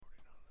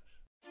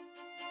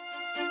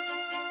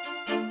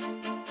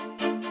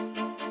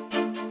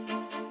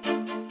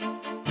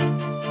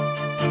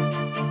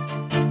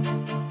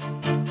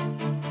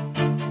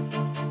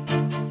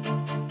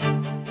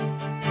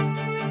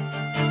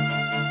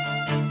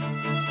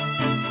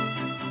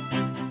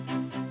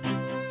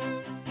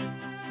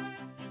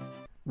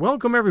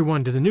Welcome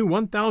everyone to the new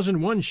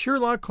 1001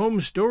 Sherlock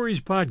Holmes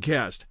Stories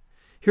podcast.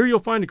 Here you'll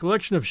find a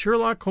collection of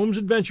Sherlock Holmes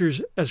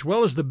adventures as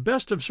well as the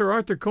best of Sir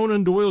Arthur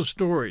Conan Doyle's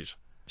stories.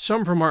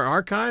 Some from our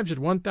archives at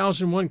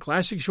 1001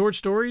 Classic Short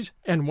Stories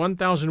and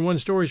 1001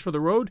 Stories for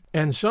the Road,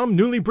 and some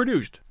newly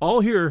produced,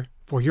 all here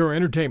for your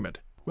entertainment.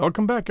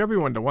 Welcome back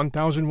everyone to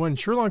 1001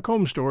 Sherlock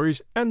Holmes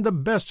Stories and the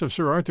best of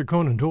Sir Arthur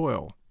Conan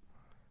Doyle.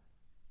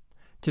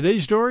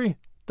 Today's story,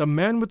 The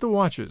Man with the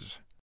Watches.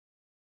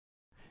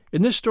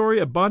 In this story,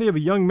 a body of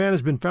a young man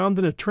has been found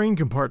in a train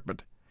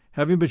compartment.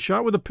 Having been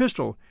shot with a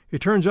pistol, he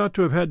turns out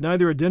to have had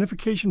neither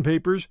identification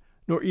papers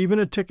nor even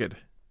a ticket.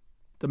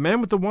 The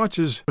Man with the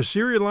Watches was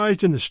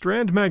serialized in the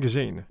Strand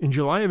magazine in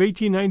July of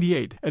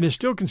 1898 and is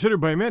still considered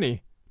by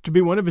many to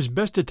be one of his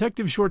best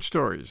detective short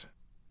stories.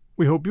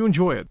 We hope you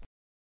enjoy it.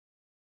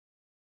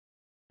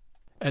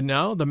 And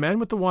now, The Man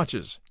with the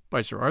Watches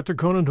by Sir Arthur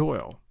Conan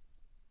Doyle.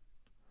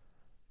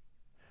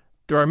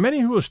 There are many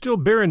who will still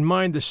bear in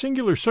mind the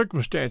singular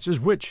circumstances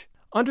which,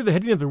 under the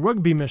heading of the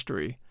Rugby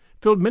Mystery,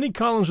 filled many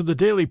columns of the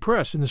daily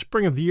press in the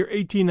spring of the year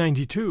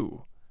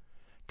 1892.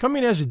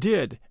 Coming as it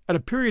did, at a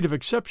period of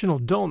exceptional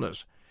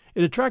dullness,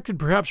 it attracted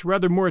perhaps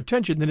rather more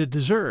attention than it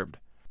deserved,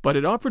 but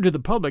it offered to the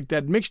public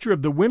that mixture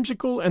of the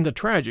whimsical and the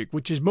tragic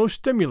which is most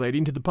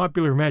stimulating to the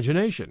popular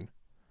imagination.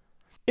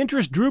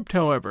 Interest drooped,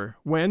 however,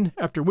 when,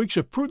 after weeks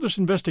of fruitless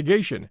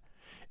investigation,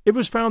 it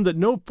was found that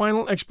no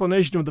final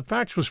explanation of the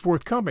facts was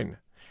forthcoming,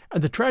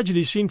 and the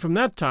tragedy seen from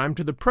that time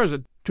to the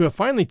present to have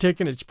finally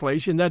taken its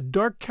place in that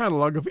dark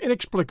catalogue of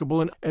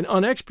inexplicable and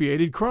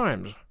unexpiated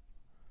crimes.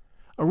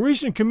 A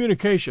recent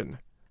communication,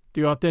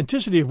 the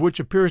authenticity of which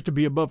appears to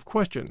be above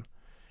question,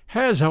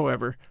 has,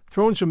 however,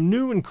 thrown some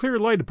new and clear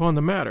light upon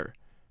the matter.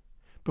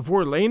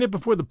 Before laying it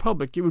before the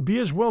public, it would be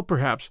as well,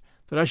 perhaps,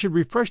 that I should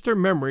refresh their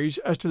memories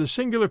as to the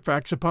singular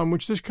facts upon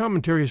which this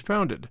commentary is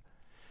founded.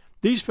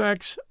 These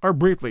facts are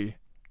briefly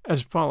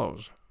as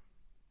follows.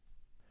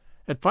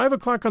 At 5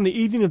 o'clock on the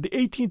evening of the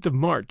 18th of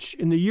March,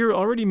 in the year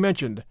already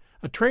mentioned,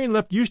 a train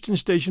left Euston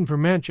Station for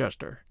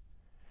Manchester.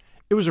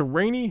 It was a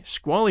rainy,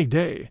 squally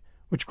day,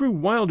 which grew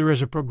wilder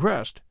as it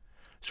progressed,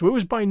 so it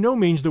was by no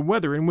means the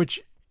weather in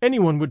which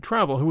anyone would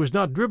travel who was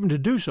not driven to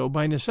do so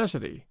by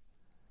necessity.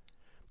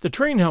 The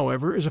train,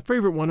 however, is a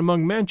favorite one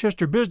among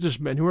Manchester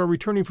businessmen who are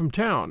returning from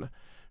town,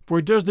 for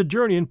it does the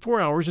journey in 4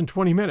 hours and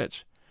 20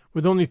 minutes,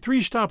 with only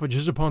 3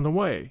 stoppages upon the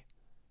way.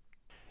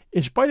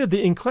 In spite of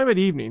the inclement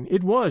evening,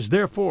 it was,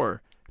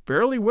 therefore,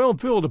 fairly well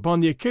filled upon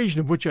the occasion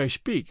of which I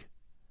speak.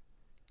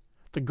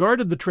 The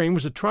guard of the train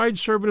was a tried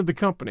servant of the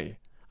company,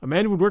 a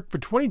man who had worked for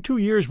 22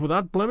 years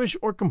without blemish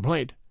or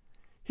complaint.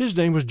 His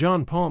name was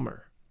John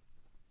Palmer.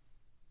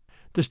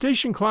 The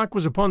station clock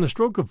was upon the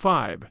stroke of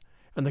 5,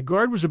 and the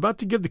guard was about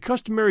to give the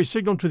customary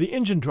signal to the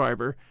engine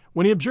driver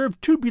when he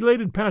observed 2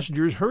 belated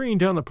passengers hurrying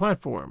down the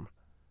platform.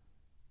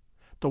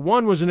 The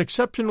one was an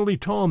exceptionally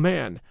tall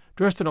man,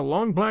 dressed in a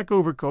long black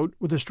overcoat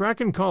with a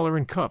Strachan collar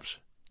and cuffs.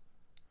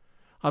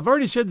 I've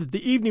already said that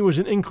the evening was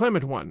an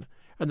inclement one,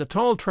 and the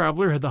tall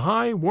traveler had the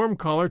high, warm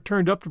collar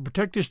turned up to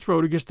protect his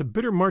throat against the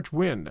bitter March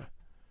wind.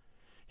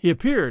 He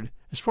appeared,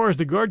 as far as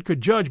the guard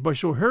could judge by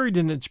so hurried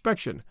an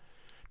inspection,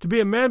 to be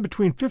a man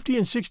between 50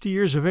 and 60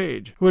 years of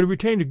age, who had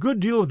retained a good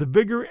deal of the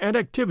vigor and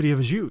activity of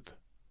his youth.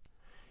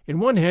 In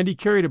one hand he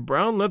carried a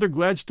brown leather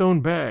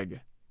Gladstone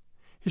bag.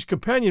 His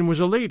companion was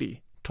a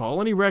lady,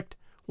 tall and erect,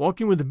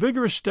 walking with a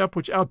vigorous step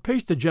which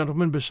outpaced the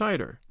gentleman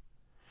beside her.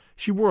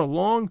 She wore a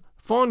long,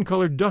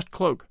 fawn-colored dust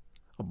cloak,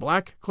 a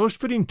black,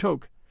 close-fitting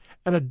toque,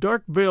 and a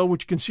dark veil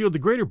which concealed the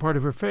greater part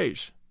of her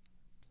face.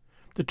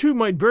 The two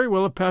might very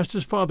well have passed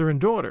as father and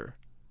daughter.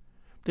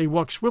 They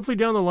walked swiftly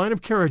down the line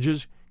of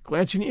carriages,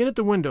 glancing in at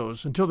the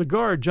windows, until the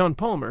guard, John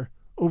Palmer,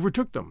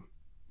 overtook them.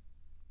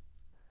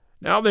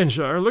 "Now then,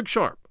 sir, look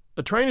sharp.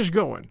 The train is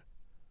going,"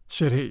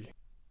 said he.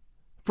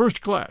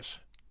 "First class,"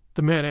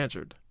 the man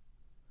answered.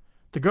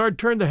 The guard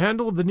turned the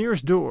handle of the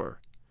nearest door.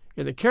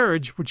 In the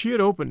carriage, which he had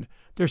opened,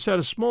 there sat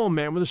a small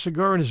man with a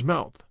cigar in his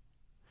mouth.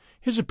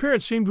 His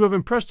appearance seemed to have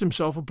impressed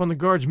himself upon the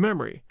guard's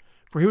memory,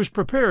 for he was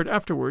prepared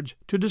afterwards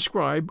to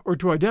describe or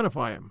to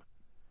identify him.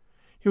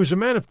 He was a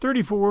man of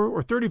 34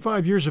 or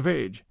 35 years of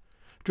age,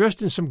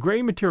 dressed in some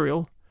gray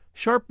material,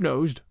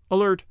 sharp-nosed,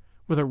 alert,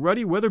 with a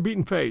ruddy,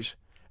 weather-beaten face,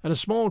 and a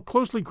small,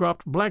 closely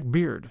cropped black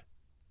beard.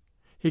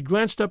 He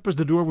glanced up as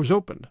the door was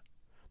opened.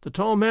 The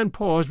tall man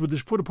paused with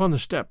his foot upon the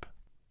step.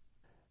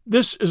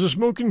 "This is a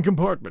smoking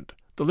compartment.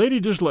 The lady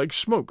dislikes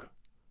smoke,"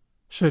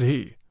 said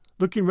he,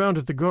 looking round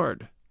at the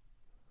guard.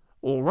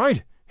 "All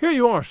right, here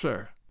you are,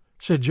 sir,"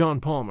 said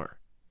John Palmer.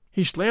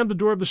 He slammed the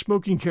door of the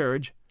smoking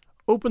carriage,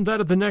 opened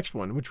that of the next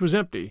one, which was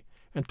empty,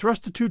 and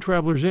thrust the 2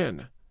 travelers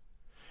in.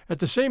 At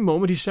the same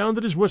moment he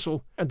sounded his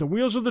whistle, and the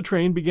wheels of the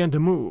train began to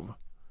move.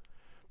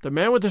 The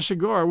man with the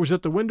cigar was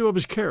at the window of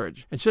his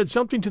carriage, and said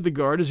something to the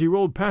guard as he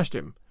rolled past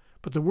him,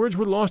 but the words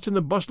were lost in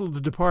the bustle of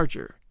the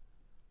departure.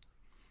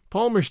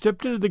 Palmer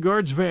stepped into the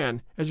guard's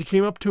van as he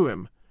came up to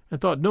him,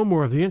 and thought no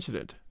more of the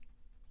incident.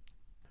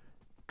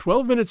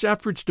 12 minutes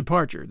after its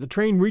departure, the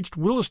train reached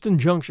Williston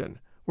Junction,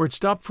 where it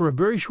stopped for a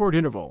very short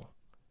interval.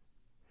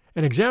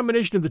 An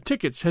examination of the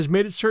tickets has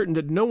made it certain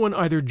that no one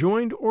either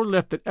joined or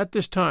left it at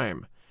this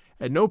time,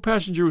 and no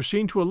passenger was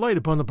seen to alight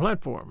upon the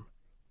platform.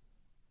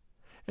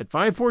 At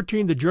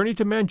 5:14 the journey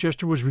to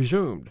Manchester was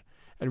resumed,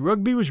 and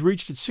Rugby was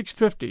reached at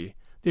 6:50,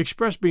 the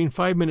express being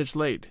 5 minutes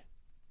late.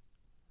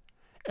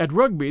 At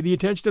Rugby, the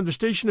attention of the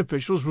station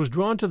officials was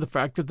drawn to the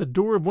fact that the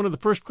door of one of the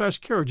first-class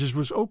carriages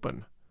was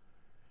open.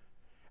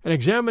 An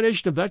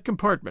examination of that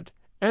compartment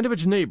and of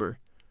its neighbor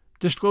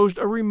disclosed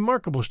a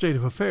remarkable state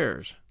of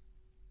affairs.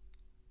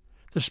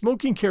 The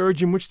smoking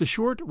carriage in which the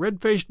short,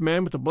 red-faced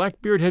man with the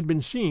black beard had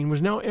been seen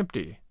was now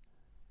empty.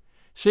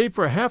 Save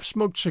for a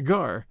half-smoked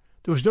cigar,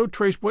 there was no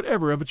trace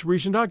whatever of its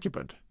recent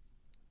occupant.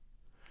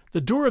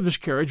 The door of this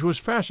carriage was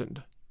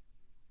fastened.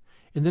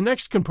 In the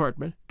next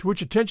compartment, to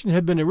which attention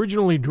had been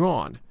originally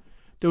drawn,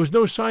 there was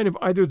no sign of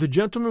either the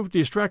gentleman with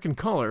the Astrakhan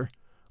collar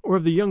or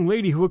of the young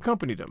lady who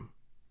accompanied him.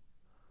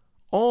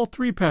 All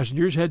 3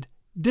 passengers had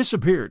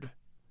disappeared.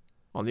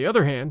 On the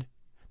other hand,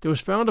 there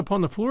was found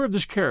upon the floor of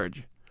this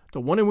carriage,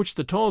 the one in which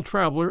the tall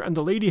traveller and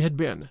the lady had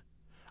been,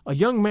 a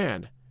young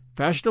man,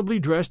 fashionably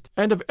dressed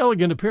and of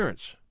elegant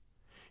appearance.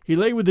 He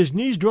lay with his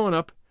knees drawn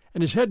up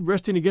and his head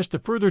resting against the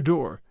further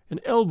door, an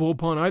elbow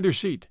upon either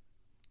seat.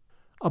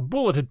 A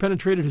bullet had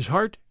penetrated his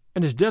heart,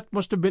 and his death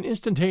must have been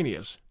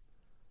instantaneous.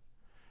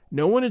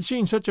 No one had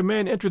seen such a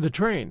man enter the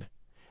train,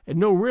 and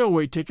no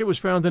railway ticket was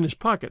found in his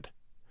pocket.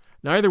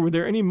 Neither were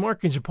there any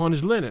markings upon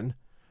his linen,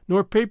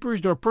 nor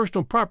papers nor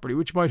personal property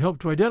which might help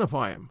to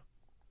identify him.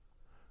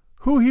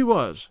 Who he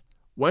was,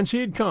 whence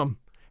he had come,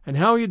 and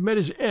how he had met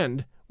his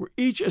end were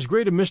each as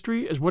great a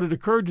mystery as what had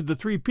occurred to the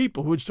 3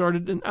 people who had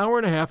started an hour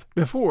and a half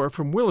before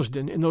from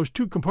Willesden in those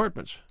 2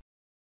 compartments.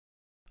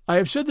 I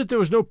have said that there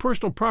was no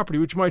personal property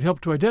which might help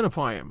to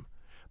identify him,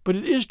 but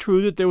it is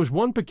true that there was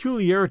one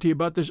peculiarity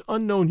about this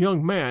unknown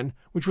young man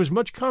which was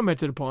much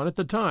commented upon at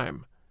the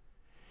time.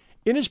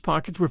 In his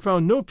pockets were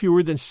found no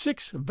fewer than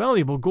 6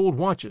 valuable gold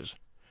watches,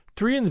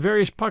 3 in the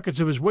various pockets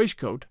of his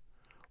waistcoat,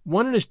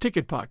 1 in his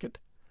ticket pocket,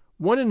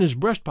 1 in his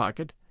breast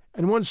pocket,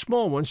 and 1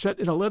 small one set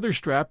in a leather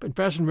strap and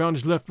fastened round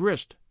his left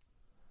wrist.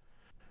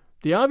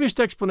 The obvious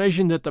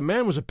explanation that the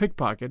man was a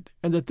pickpocket,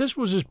 and that this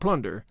was his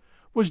plunder,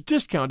 was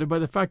discounted by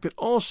the fact that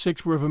all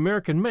 6 were of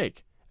American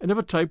make, and of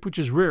a type which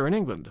is rare in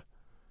England.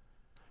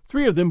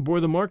 3 of them bore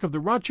the mark of the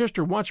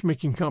Rochester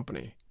Watchmaking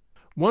Company.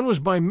 1 was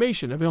by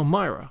Mason of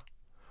Elmira.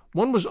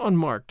 1 was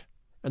unmarked,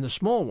 and the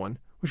small one,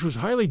 which was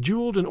highly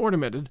jewelled and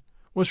ornamented,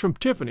 was from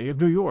Tiffany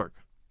of New York.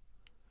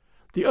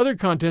 The other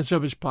contents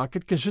of his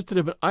pocket consisted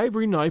of an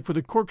ivory knife with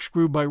a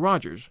corkscrew by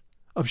Rogers,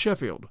 of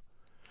Sheffield,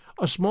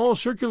 a small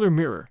circular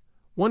mirror,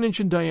 1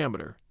 inch in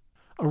diameter,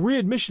 a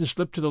readmission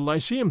slip to the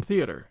Lyceum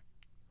Theatre,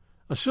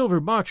 a silver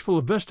box full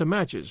of Vesta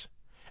matches,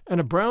 and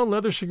a brown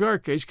leather cigar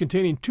case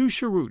containing 2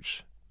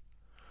 cheroots,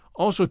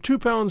 also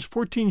 £2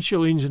 14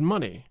 shillings in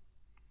money.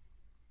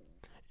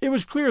 It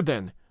was clear,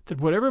 then, that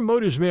whatever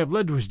motives may have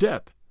led to his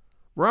death,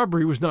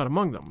 robbery was not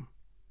among them.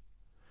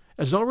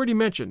 As already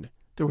mentioned,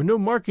 there were no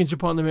markings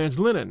upon the man's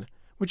linen,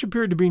 which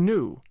appeared to be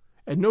new,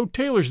 and no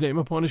tailor's name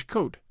upon his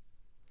coat.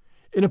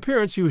 In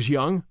appearance he was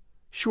young,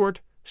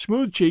 short,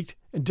 smooth-cheeked,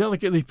 and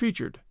delicately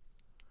featured.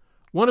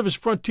 1 of his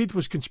front teeth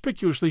was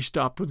conspicuously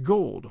stopped with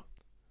gold.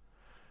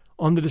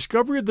 On the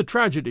discovery of the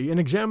tragedy, an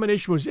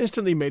examination was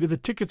instantly made of the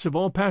tickets of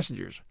all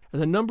passengers,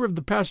 and the number of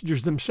the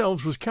passengers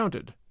themselves was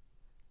counted.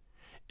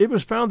 It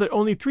was found that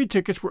only 3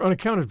 tickets were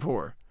unaccounted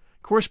for,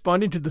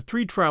 corresponding to the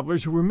 3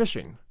 travelers who were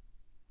missing.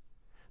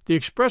 The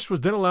express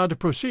was then allowed to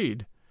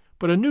proceed,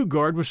 but a new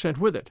guard was sent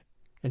with it,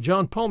 and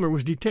John Palmer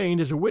was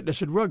detained as a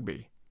witness at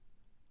Rugby.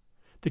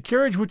 The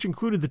carriage which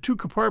included the 2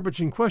 compartments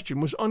in question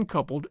was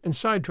uncoupled and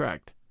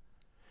sidetracked.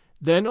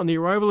 Then, on the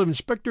arrival of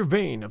Inspector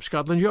Vane of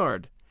Scotland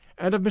Yard,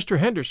 and of Mr.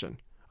 Henderson,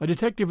 a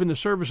detective in the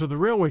service of the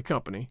railway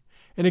company,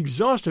 an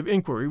exhaustive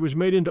inquiry was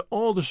made into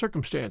all the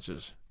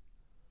circumstances.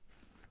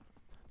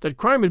 That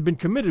crime had been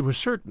committed was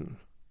certain.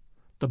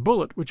 The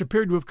bullet, which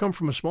appeared to have come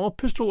from a small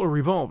pistol or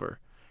revolver,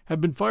 had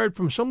been fired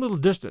from some little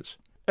distance,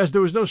 as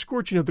there was no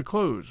scorching of the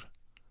clothes.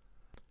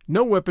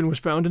 No weapon was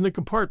found in the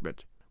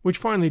compartment, which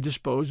finally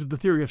disposed of the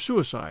theory of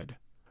suicide,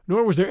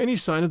 nor was there any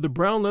sign of the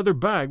brown leather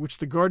bag which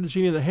the guard had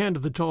seen in the hand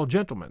of the tall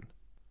gentleman.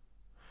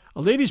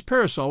 A lady's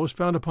parasol was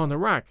found upon the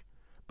rack,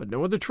 but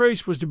no other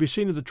trace was to be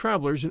seen of the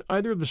travellers in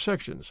either of the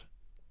sections.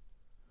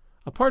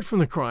 Apart from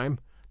the crime,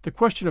 the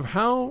question of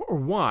how or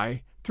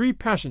why 3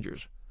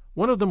 passengers,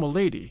 1 of them a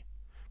lady,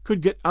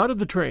 could get out of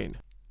the train,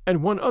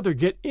 and 1 other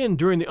get in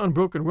during the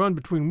unbroken run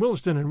between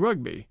Willesden and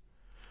Rugby,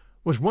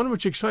 was one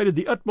which excited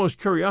the utmost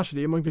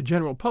curiosity among the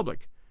general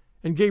public,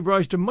 and gave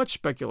rise to much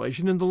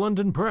speculation in the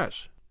London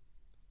press.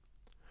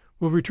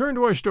 We'll return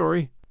to our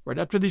story right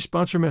after these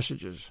sponsor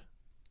messages.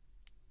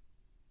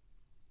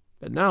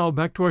 And now,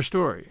 back to our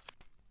story.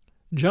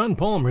 John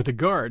Palmer, the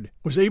guard,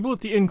 was able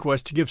at the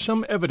inquest to give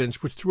some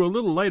evidence which threw a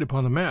little light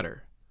upon the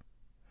matter.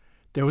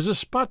 There was a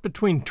spot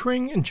between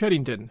Tring and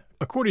Cheddington,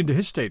 according to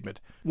his statement,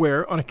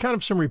 where, on account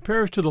of some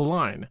repairs to the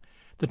line,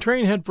 the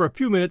train had for a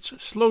few minutes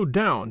slowed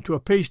down to a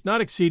pace not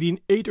exceeding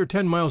 8 or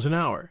 10 miles an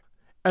hour.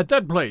 At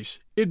that place,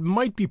 it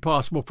might be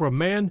possible for a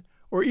man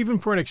or even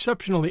for an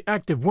exceptionally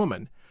active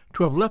woman,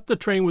 to have left the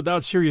train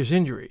without serious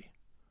injury.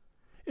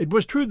 It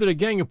was true that a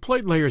gang of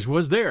plate-layers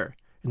was there,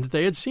 and that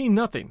they had seen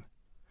nothing.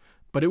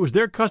 But it was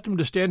their custom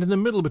to stand in the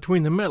middle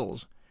between the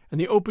metals, and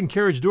the open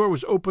carriage door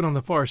was open on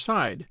the far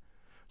side,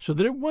 so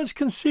that it was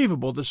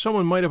conceivable that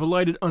someone might have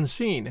alighted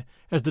unseen,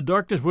 as the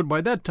darkness would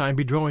by that time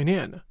be drawing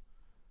in.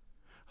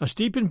 A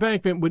steep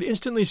embankment would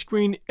instantly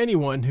screen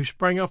anyone who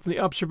sprang out from the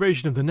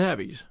observation of the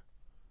navvies.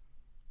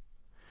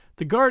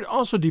 The guard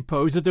also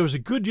deposed that there was a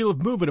good deal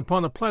of movement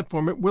upon the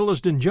platform at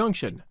Willesden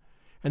Junction,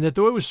 and that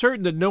though it was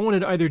certain that no one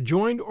had either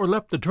joined or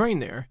left the train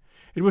there,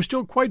 it was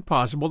still quite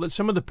possible that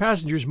some of the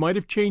passengers might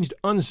have changed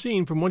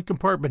unseen from one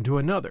compartment to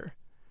another.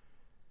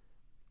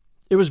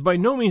 It was by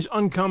no means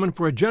uncommon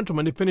for a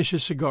gentleman to finish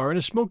his cigar in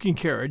a smoking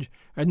carriage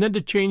and then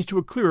to change to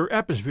a clearer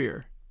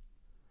atmosphere.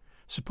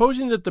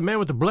 Supposing that the man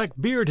with the black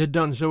beard had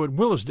done so at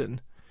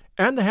Willesden,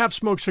 and the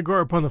half-smoked cigar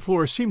upon the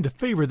floor seemed to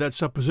favor that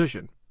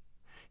supposition,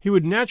 he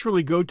would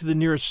naturally go to the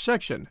nearest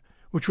section,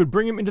 which would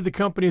bring him into the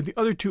company of the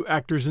other two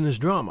actors in this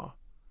drama.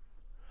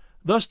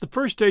 Thus the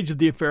first stage of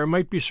the affair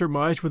might be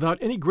surmised without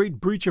any great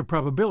breach of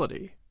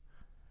probability.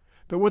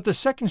 But what the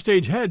second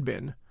stage had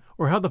been,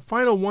 or how the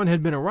final one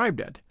had been arrived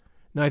at,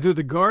 neither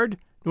the guard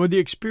nor the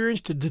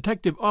experienced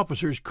detective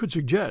officers could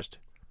suggest.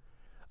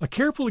 A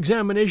careful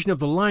examination of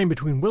the line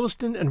between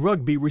Willesden and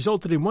Rugby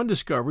resulted in one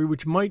discovery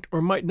which might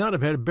or might not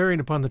have had a bearing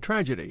upon the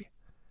tragedy.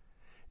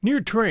 Near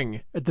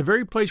Tring, at the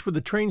very place where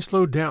the train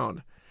slowed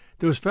down,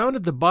 there was found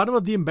at the bottom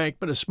of the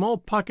embankment a small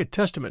pocket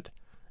testament,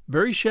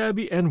 very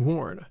shabby and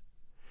worn.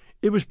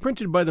 It was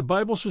printed by the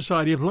Bible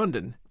Society of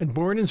London, and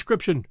bore an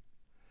inscription,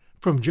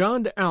 "From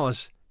John to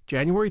Alice,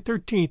 January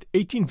 13th,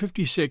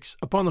 1856,"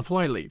 upon the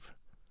flyleaf.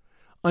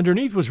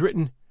 Underneath was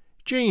written,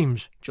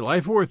 "James, July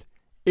 4th,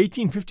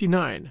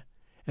 1859,"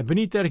 and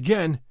beneath that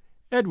again,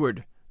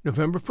 "Edward,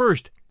 November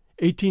 1st,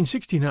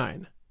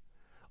 1869,"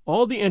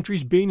 all the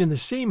entries being in the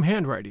same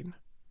handwriting.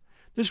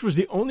 This was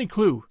the only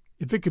clue,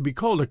 if it could be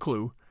called a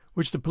clue,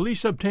 which the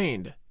police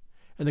obtained,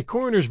 and the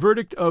coroner's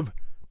verdict of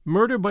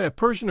 "murder by a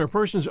person or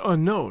persons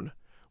unknown"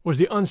 was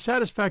the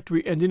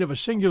unsatisfactory ending of a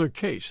singular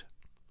case.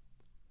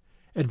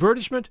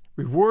 Advertisement,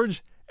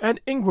 rewards,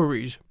 and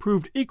inquiries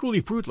proved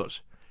equally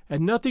fruitless,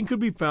 and nothing could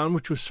be found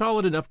which was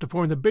solid enough to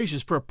form the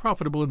basis for a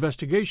profitable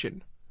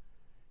investigation.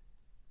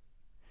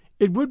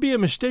 It would be a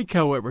mistake,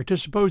 however, to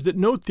suppose that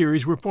no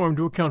theories were formed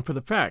to account for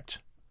the facts.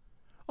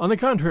 On the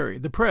contrary,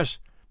 the press,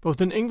 both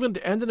in England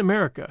and in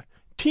America,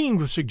 teemed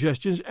with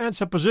suggestions and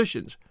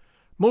suppositions,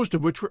 most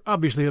of which were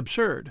obviously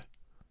absurd.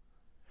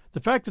 The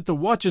fact that the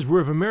watches were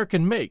of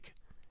American make,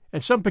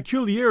 and some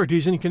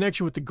peculiarities in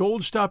connection with the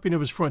gold stopping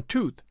of his front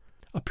tooth,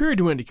 appeared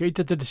to indicate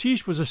that the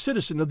deceased was a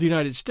citizen of the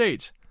United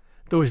States,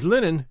 though his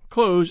linen,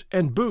 clothes,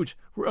 and boots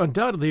were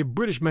undoubtedly of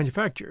British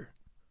manufacture.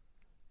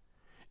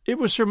 It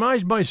was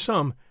surmised by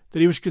some that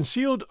he was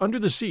concealed under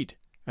the seat,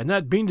 and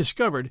that, being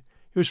discovered,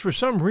 he was for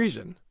some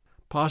reason,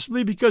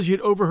 possibly because he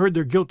had overheard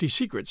their guilty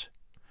secrets,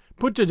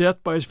 put to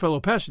death by his fellow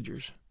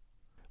passengers.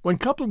 When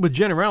coupled with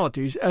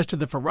generalities as to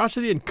the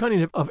ferocity and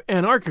cunning of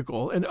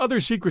anarchical and other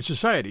secret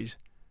societies,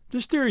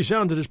 this theory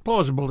sounded as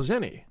plausible as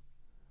any.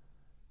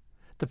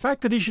 The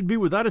fact that he should be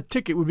without a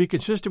ticket would be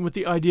consistent with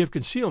the idea of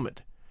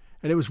concealment,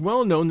 and it was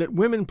well known that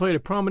women played a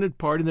prominent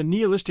part in the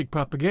nihilistic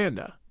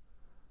propaganda.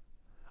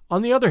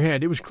 On the other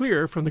hand, it was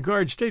clear, from the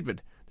guard's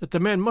statement, that the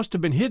man must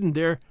have been hidden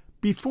there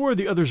before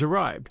the others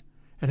arrived,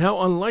 and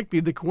how unlikely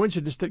the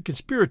coincidence that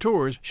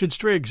conspirators should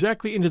stray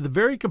exactly into the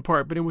very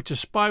compartment in which a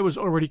spy was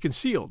already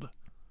concealed.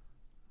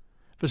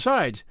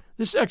 Besides,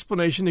 this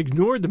explanation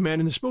ignored the man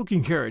in the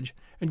smoking carriage,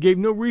 and gave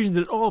no reason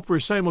at all for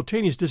his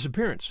simultaneous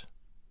disappearance.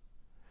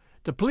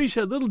 The police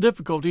had little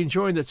difficulty in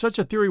showing that such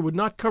a theory would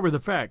not cover the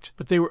facts,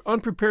 but they were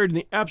unprepared in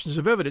the absence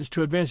of evidence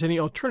to advance any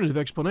alternative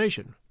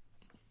explanation.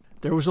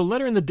 There was a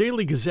letter in the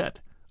Daily Gazette,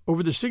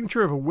 over the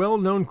signature of a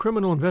well-known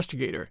criminal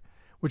investigator,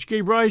 which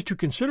gave rise to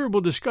considerable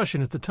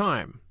discussion at the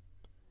time.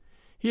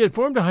 He had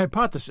formed a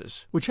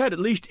hypothesis, which had at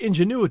least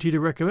ingenuity to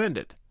recommend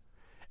it,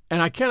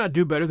 and I cannot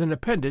do better than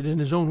append it in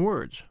his own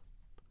words.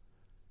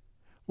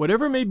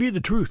 "Whatever may be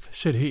the truth,"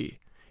 said he,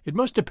 "it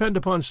must depend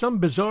upon some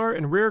bizarre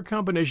and rare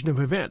combination of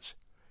events,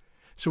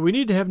 so we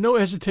need to have no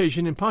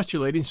hesitation in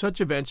postulating such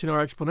events in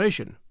our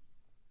explanation.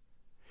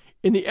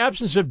 In the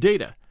absence of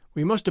data,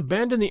 we must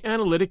abandon the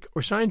analytic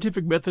or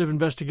scientific method of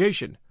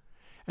investigation,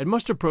 and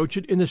must approach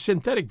it in the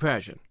synthetic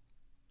fashion.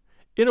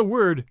 In a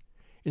word,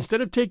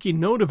 instead of taking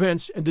known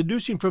events and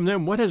deducing from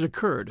them what has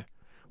occurred,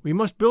 we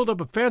must build up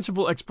a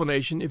fanciful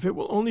explanation if it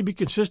will only be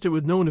consistent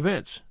with known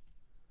events.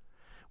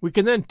 We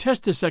can then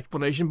test this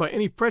explanation by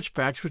any fresh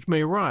facts which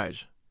may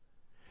arise.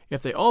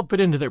 If they all fit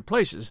into their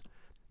places,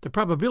 the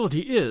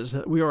probability is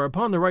that we are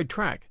upon the right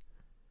track,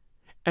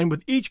 and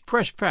with each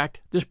fresh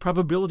fact this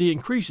probability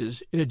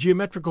increases in a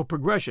geometrical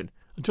progression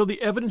until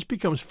the evidence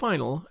becomes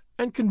final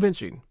and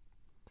convincing.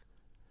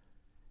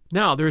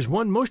 Now there is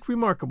one most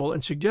remarkable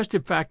and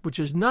suggestive fact which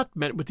is not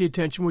met with the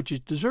attention which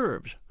it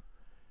deserves.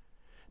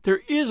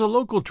 There is a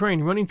local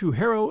train running through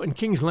Harrow and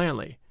King's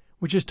Langley,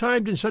 which is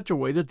timed in such a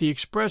way that the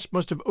express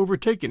must have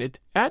overtaken it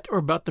at or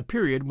about the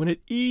period when it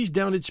eased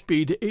down its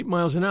speed to 8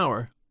 miles an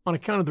hour on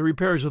account of the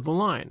repairs of the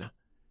line.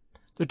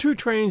 The two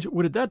trains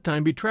would at that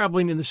time be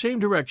traveling in the same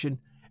direction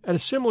at a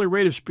similar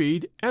rate of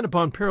speed and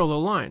upon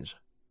parallel lines.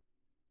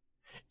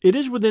 It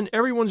is within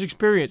everyone's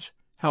experience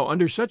how,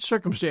 under such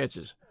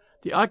circumstances,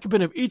 the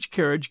occupant of each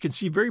carriage can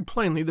see very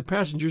plainly the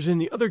passengers in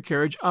the other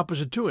carriage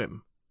opposite to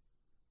him.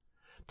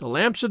 The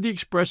lamps of the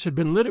express had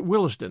been lit at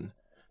Williston,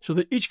 so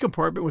that each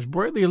compartment was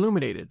brightly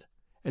illuminated,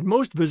 and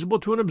most visible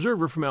to an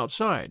observer from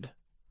outside.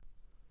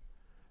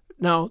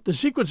 Now, the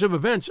sequence of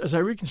events as I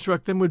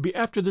reconstruct them would be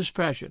after this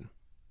fashion.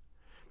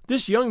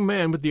 This young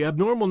man with the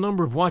abnormal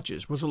number of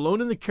watches was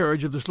alone in the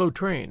carriage of the slow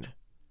train.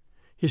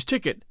 His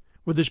ticket,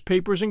 with his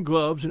papers and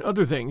gloves and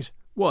other things,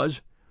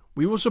 was,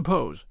 we will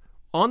suppose,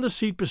 on the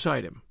seat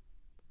beside him.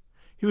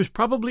 He was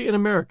probably an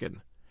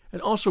American, and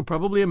also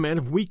probably a man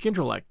of weak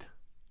intellect.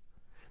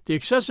 The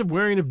excessive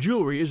wearing of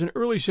jewelry is an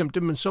early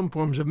symptom in some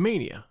forms of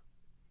mania.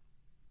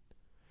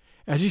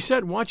 As he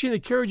sat watching the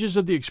carriages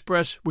of the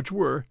express, which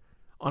were,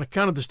 on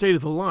account of the state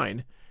of the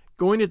line,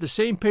 going at the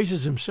same pace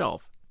as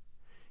himself,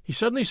 he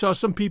suddenly saw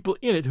some people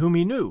in it whom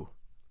he knew.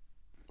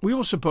 We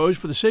will suppose,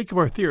 for the sake of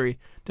our theory,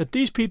 that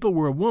these people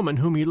were a woman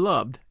whom he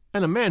loved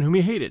and a man whom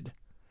he hated,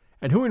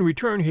 and who in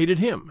return hated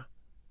him.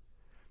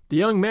 The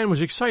young man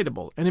was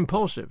excitable and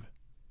impulsive.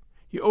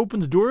 He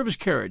opened the door of his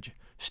carriage,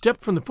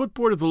 stepped from the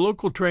footboard of the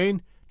local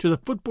train to the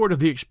footboard of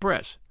the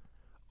express,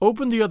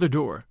 opened the other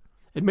door,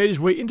 and made his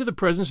way into the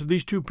presence of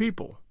these two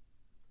people.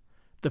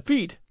 The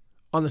feat,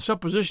 on the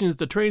supposition that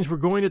the trains were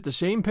going at the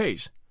same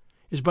pace,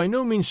 is by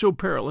no means so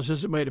perilous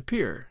as it might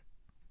appear.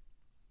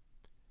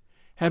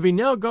 Having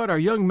now got our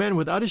young man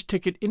without his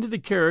ticket into the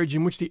carriage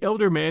in which the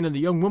elder man and the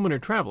young woman are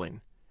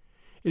traveling,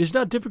 it is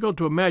not difficult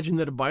to imagine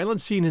that a violent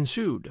scene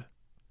ensued.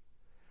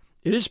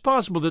 It is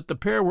possible that the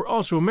pair were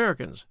also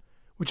Americans,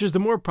 which is the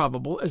more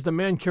probable as the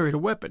man carried a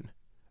weapon,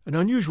 an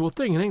unusual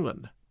thing in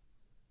England.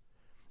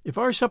 If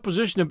our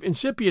supposition of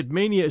incipient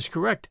mania is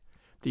correct,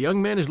 the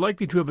young man is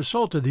likely to have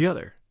assaulted the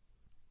other.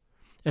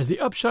 As the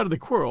upshot of the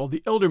quarrel,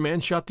 the elder man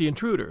shot the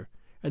intruder,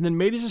 and then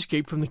made his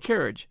escape from the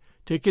carriage,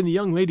 taking the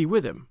young lady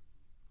with him.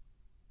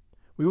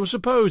 We will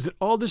suppose that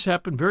all this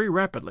happened very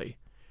rapidly,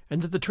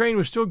 and that the train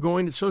was still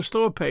going at so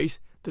slow a pace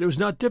that it was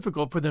not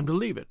difficult for them to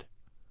leave it.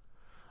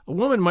 A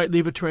woman might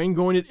leave a train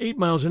going at 8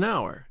 miles an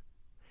hour.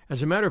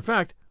 As a matter of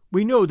fact,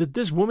 we know that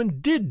this woman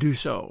did do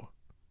so.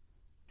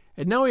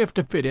 And now we have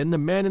to fit in the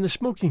man in the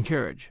smoking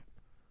carriage.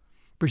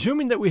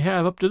 Presuming that we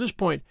have, up to this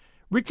point,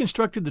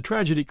 reconstructed the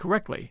tragedy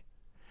correctly,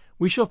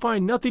 we shall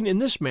find nothing in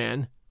this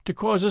man to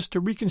cause us to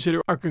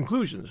reconsider our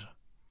conclusions.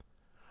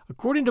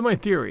 According to my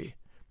theory,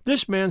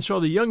 this man saw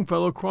the young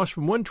fellow cross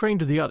from one train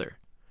to the other,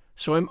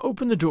 saw him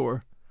open the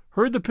door,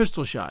 heard the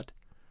pistol shot,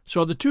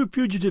 saw the two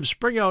fugitives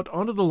spring out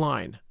onto the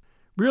line,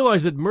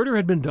 realized that murder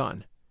had been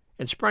done,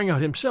 and sprang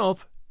out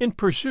himself in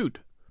pursuit.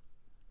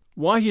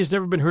 Why he has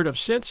never been heard of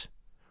since,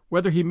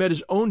 whether he met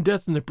his own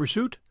death in the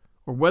pursuit,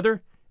 or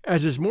whether,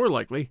 as is more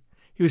likely,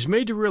 he was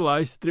made to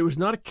realize that it was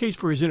not a case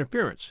for his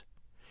interference,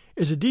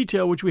 is a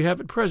detail which we have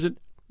at present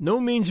no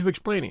means of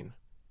explaining.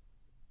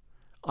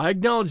 I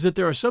acknowledge that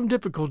there are some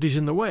difficulties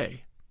in the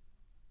way.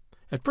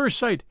 At first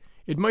sight,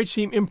 it might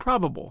seem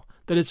improbable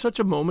that at such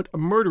a moment a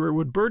murderer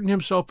would burden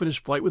himself in his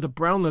flight with a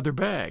brown leather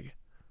bag.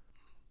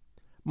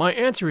 My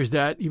answer is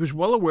that he was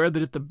well aware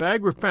that if the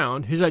bag were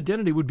found, his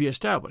identity would be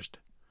established.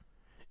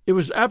 It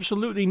was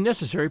absolutely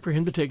necessary for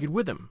him to take it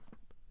with him.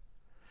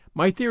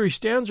 My theory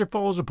stands or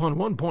falls upon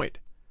one point,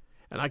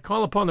 and I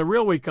call upon the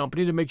railway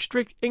company to make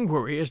strict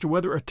inquiry as to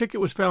whether a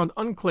ticket was found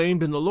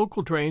unclaimed in the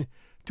local train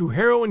through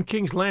Harrow and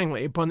King's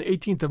Langley upon the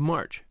 18th of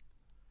March.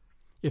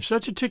 If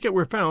such a ticket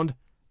were found,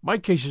 my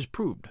case is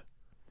proved.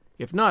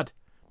 If not,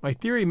 my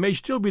theory may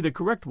still be the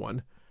correct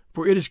one,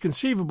 for it is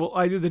conceivable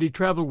either that he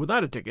traveled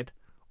without a ticket,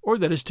 or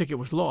that his ticket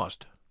was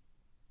lost.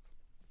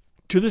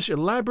 To this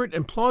elaborate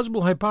and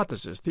plausible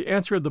hypothesis, the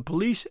answer of the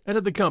police and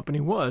of the company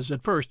was,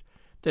 at first,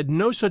 that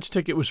no such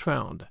ticket was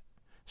found.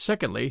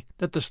 Secondly,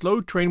 that the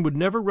slow train would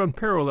never run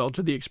parallel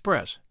to the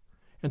express.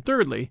 And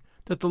thirdly,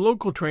 that the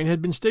local train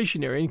had been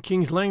stationary in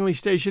King's Langley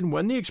Station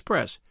when the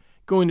express,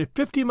 going at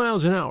 50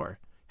 miles an hour,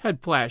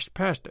 had flashed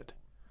past it.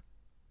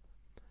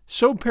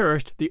 So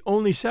perished the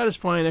only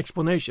satisfying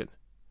explanation,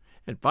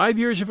 and 5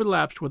 years have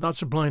elapsed without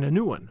supplying a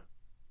new one.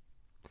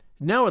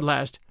 Now at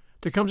last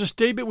there comes a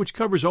statement which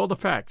covers all the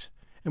facts,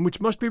 and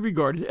which must be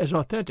regarded as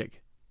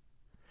authentic.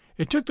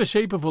 It took the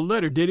shape of a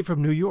letter dated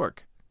from New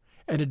York,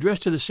 and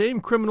addressed to the same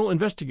criminal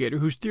investigator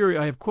whose theory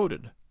I have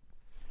quoted.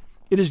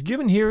 It is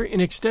given here in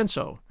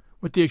extenso,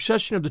 with the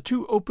exception of the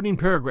 2 opening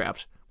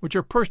paragraphs, which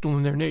are personal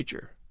in their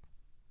nature.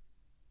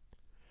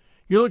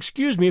 You'll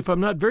excuse me if I'm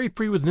not very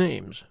free with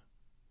names.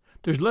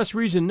 There's less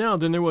reason now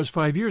than there was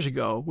 5 years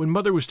ago, when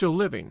Mother was still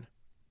living.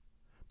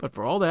 But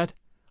for all that,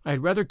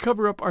 I'd rather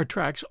cover up our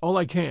tracks all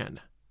I can.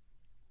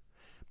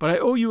 But I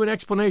owe you an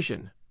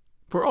explanation,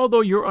 for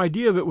although your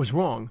idea of it was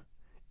wrong,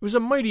 it was a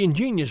mighty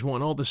ingenious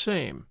one all the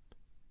same.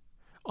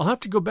 I'll have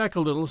to go back a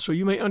little so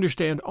you may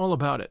understand all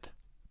about it.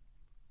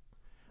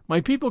 My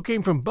people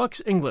came from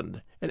Bucks,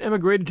 England, and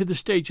emigrated to the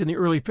States in the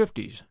early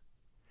 50s.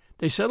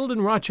 They settled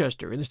in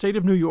Rochester, in the state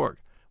of New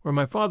York, where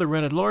my father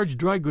ran a large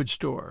dry goods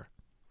store.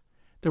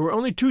 There were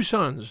only 2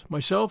 sons,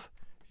 myself,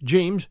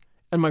 James,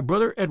 and my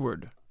brother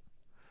Edward.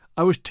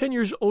 I was 10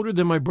 years older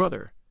than my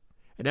brother,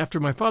 and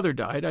after my father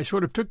died, I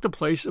sort of took the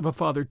place of a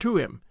father to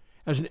him,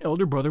 as an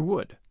elder brother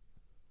would.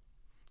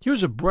 He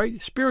was a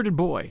bright, spirited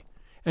boy,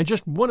 and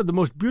just one of the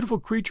most beautiful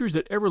creatures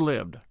that ever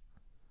lived.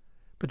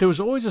 But there was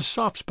always a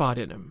soft spot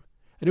in him,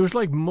 and it was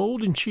like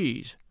mold in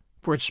cheese,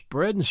 for it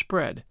spread and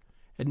spread,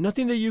 and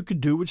nothing that you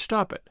could do would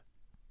stop it.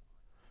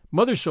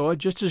 Mother saw it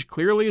just as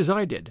clearly as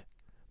I did,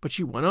 but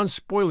she went on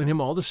spoiling him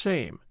all the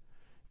same,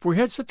 for he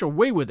had such a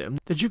way with him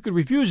that you could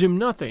refuse him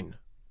nothing.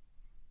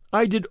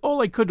 I did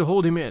all I could to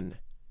hold him in,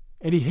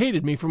 and he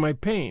hated me for my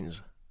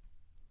pains.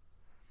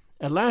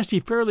 At last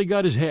he fairly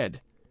got his head,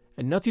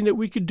 and nothing that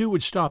we could do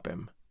would stop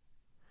him.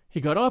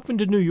 He got off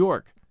into New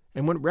York,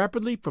 and went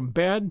rapidly from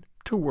bad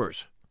to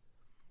worse.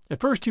 At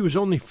first he was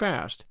only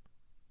fast,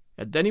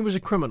 and then he was a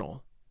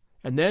criminal,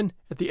 and then,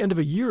 at the end of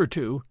a year or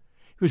 2,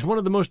 he was one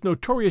of the most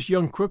notorious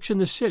young crooks in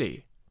the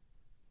city.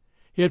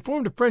 He had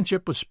formed a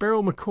friendship with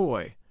Sparrow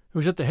McCoy, who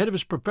was at the head of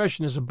his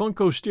profession as a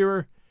bunco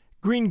steerer,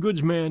 green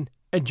goods man,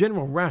 and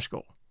general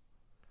rascal.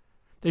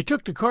 They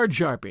took to card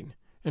sharping,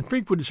 and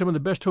frequented some of the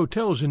best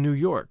hotels in New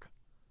York.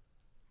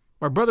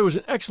 My brother was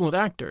an excellent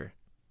actor.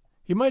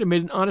 He might have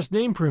made an honest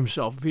name for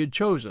himself if he had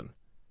chosen,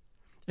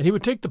 and he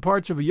would take the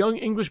parts of a young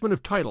Englishman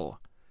of title,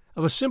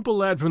 of a simple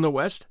lad from the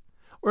West,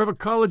 or of a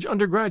college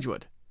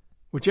undergraduate,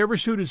 whichever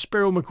suited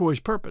Sparrow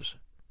McCoy's purpose.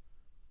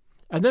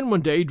 And then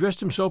one day he dressed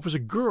himself as a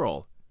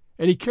girl,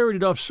 and he carried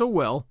it off so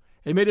well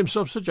and made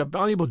himself such a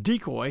valuable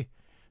decoy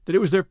that it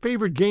was their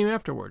favorite game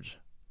afterwards.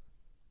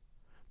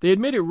 They had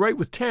made it right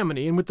with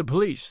Tammany and with the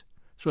police,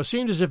 so it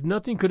seemed as if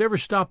nothing could ever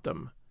stop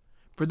them,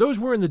 for those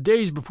were in the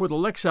days before the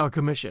Lexow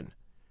Commission,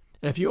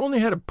 and if you only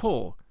had a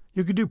pull,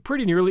 you could do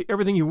pretty nearly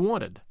everything you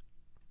wanted.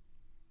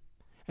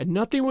 And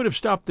nothing would have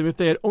stopped them if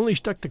they had only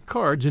stuck to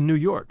cards in New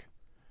York,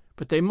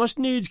 but they must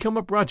needs come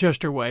up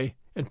Rochester way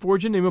and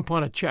forge a name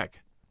upon a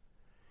check.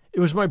 It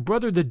was my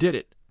brother that did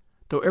it,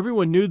 though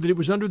everyone knew that it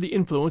was under the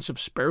influence of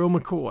Sparrow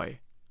McCoy.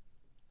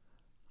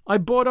 I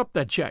bought up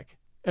that check,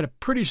 and a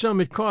pretty sum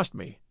it cost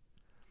me.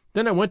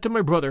 Then I went to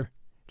my brother,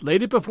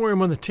 laid it before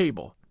him on the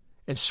table,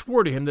 and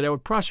swore to him that I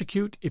would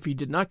prosecute if he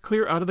did not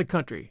clear out of the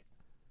country.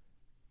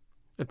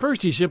 At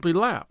first he simply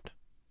laughed.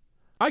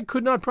 I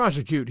could not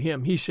prosecute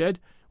him, he said,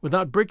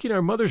 without breaking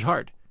our mother's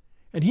heart,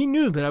 and he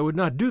knew that I would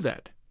not do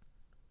that.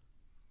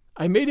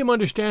 I made him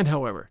understand,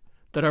 however,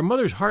 that our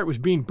mother's heart was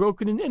being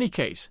broken in any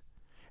case,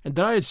 and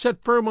that I had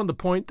set firm on the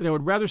point that I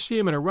would rather see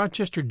him in a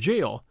Rochester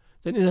jail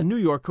than in a New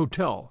York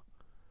hotel.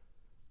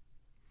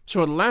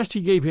 So at last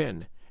he gave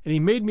in, and he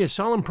made me a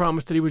solemn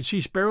promise that he would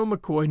see Sparrow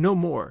McCoy no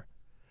more,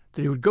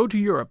 that he would go to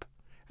Europe,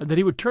 and that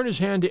he would turn his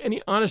hand to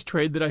any honest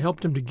trade that I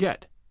helped him to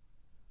get.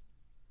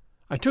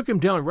 I took him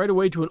down right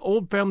away to an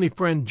old family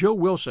friend, Joe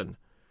Wilson,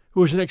 who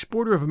was an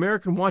exporter of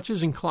American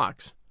watches and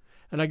clocks,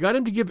 and I got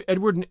him to give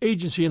Edward an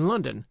agency in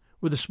London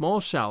with a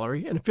small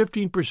salary and a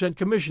 15%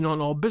 commission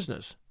on all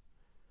business.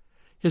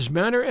 His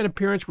manner and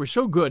appearance were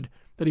so good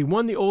that he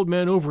won the old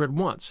man over at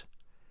once,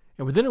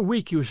 and within a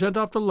week he was sent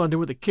off to London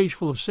with a case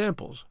full of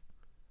samples.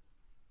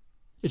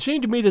 It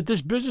seemed to me that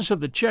this business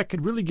of the check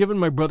had really given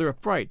my brother a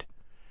fright,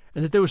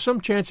 and that there was some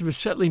chance of his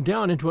settling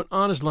down into an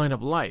honest line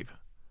of life.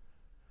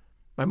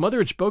 My mother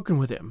had spoken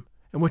with him,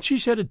 and what she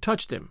said had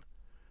touched him,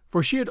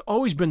 for she had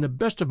always been the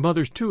best of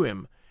mothers to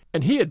him,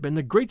 and he had been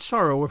the great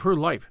sorrow of her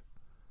life.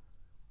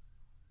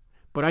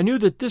 But I knew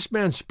that this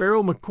man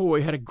Sparrow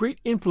McCoy had a great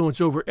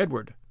influence over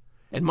Edward,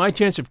 and my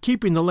chance of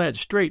keeping the lad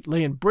straight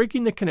lay in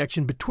breaking the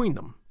connection between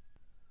them.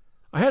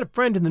 I had a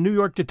friend in the New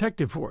York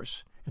detective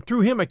force, and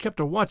through him I kept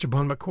a watch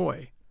upon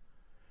McCoy.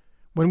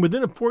 When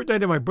within a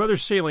fortnight of my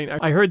brother's sailing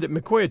I heard that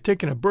McCoy had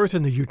taken a berth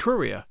in the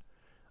Etruria,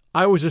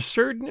 I was as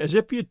certain as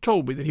if he had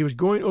told me that he was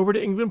going over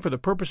to England for the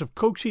purpose of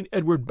coaxing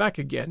Edward back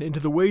again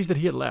into the ways that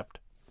he had left.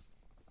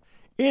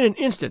 In an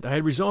instant I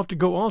had resolved to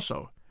go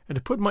also, and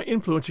to put my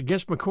influence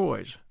against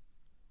McCoy's.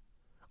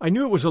 I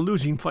knew it was a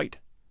losing fight,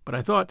 but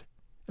I thought,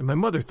 and my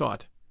mother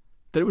thought,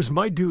 that it was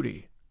my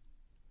duty.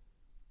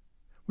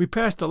 We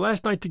passed the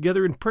last night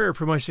together in prayer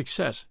for my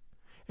success,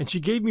 and she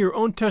gave me her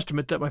own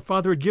testament that my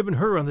father had given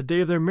her on the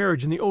day of their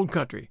marriage in the old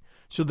country,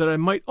 so that I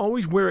might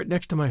always wear it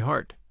next to my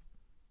heart.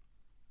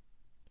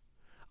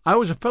 I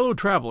was a fellow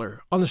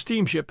traveler on the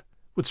steamship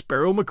with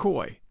Sparrow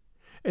McCoy,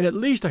 and at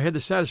least I had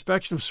the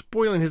satisfaction of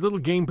spoiling his little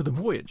game for the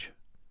voyage.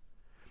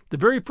 The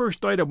very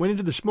first night I went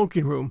into the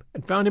smoking room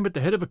and found him at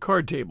the head of a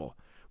card table,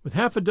 with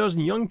 6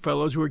 young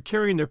fellows who were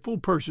carrying their full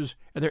purses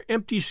and their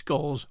empty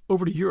skulls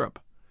over to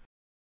Europe.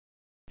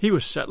 He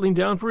was settling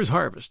down for his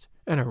harvest,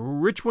 and a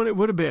rich one it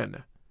would have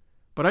been,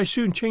 but I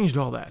soon changed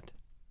all that.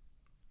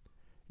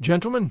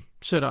 "Gentlemen,"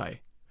 said I,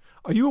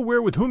 "are you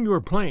aware with whom you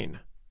are playing?"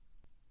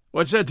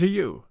 "What's that to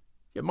you?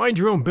 You mind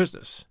your own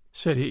business,"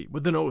 said he,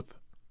 with an oath.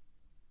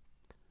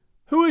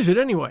 "Who is it,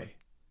 anyway?"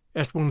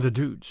 asked one of the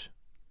dudes.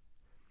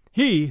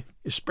 "He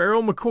is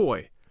Sparrow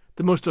McCoy,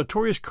 the most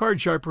notorious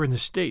card sharper in the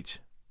States.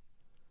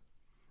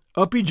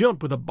 Up he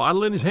jumped with a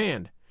bottle in his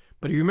hand,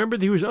 but he remembered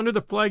that he was under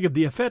the flag of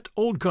the effete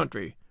old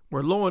country,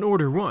 where law and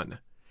order run,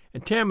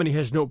 and Tammany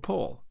has no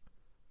pull.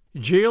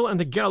 Jail and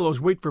the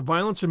gallows wait for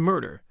violence and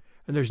murder,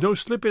 and there's no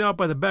slipping out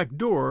by the back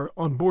door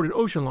on board an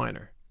ocean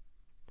liner.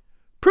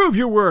 "Prove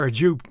your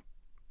words, you—"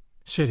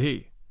 said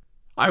he.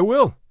 "I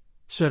will,"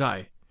 said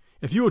I.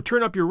 "If you will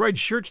turn up your right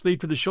shirt sleeve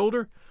to the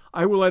shoulder,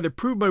 I will either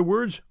prove my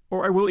words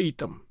or I will eat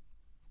them."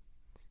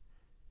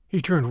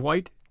 He turned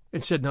white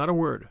and said not a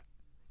word.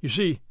 You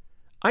see,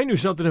 I knew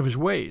something of his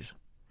ways,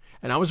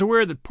 and I was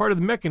aware that part of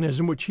the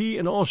mechanism which he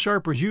and all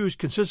sharpers use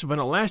consists of an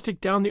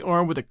elastic down the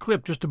arm with a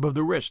clip just above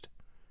the wrist.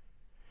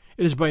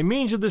 It is by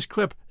means of this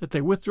clip that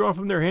they withdraw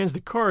from their hands the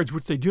cards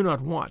which they do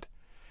not want,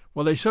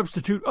 while they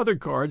substitute other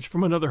cards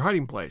from another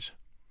hiding place.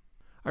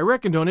 I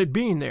reckoned on it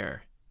being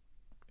there,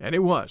 and it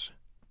was.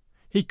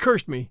 He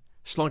cursed me,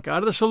 slunk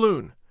out of the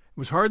saloon, and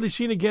was hardly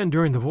seen again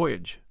during the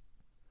voyage.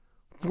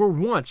 For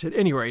once, at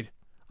any rate,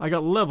 I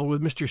got level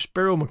with Mr.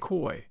 Sparrow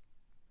McCoy.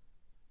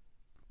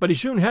 But he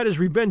soon had his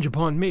revenge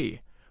upon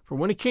me, for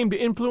when it came to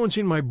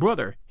influencing my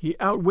brother, he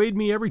outweighed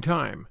me every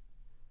time.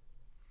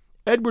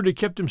 Edward had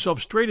kept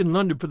himself straight in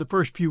London for the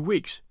first few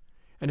weeks,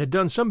 and had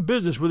done some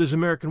business with his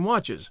American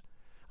watches,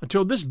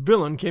 until this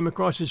villain came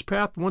across his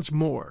path once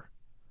more.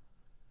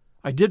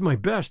 I did my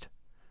best,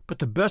 but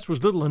the best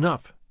was little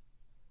enough.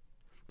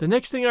 The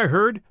next thing I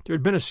heard, there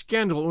had been a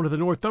scandal at one of the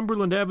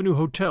Northumberland Avenue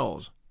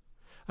hotels.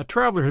 A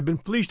traveller had been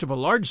fleeced of a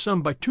large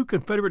sum by 2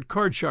 Confederate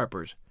card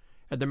sharpers,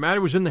 and the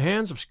matter was in the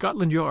hands of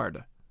Scotland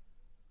Yard.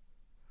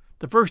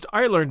 The first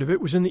I learned of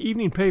it was in the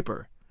evening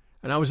paper,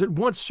 and I was at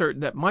once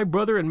certain that my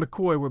brother and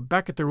McCoy were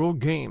back at their old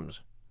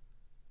games.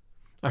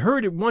 I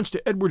hurried at once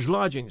to Edward's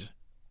lodgings.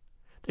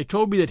 They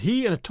told me that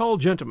he and a tall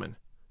gentleman,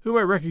 whom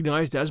I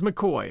recognized as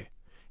McCoy,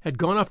 had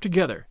gone off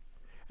together,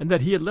 and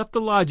that he had left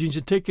the lodgings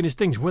and taken his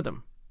things with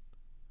him.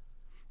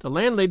 The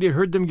landlady had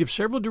heard them give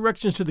several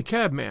directions to the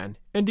cabman,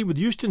 ending with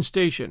Euston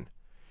Station,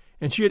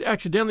 and she had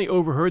accidentally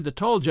overheard the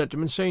tall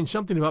gentleman saying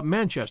something about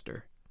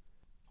Manchester.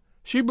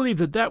 She believed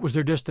that that was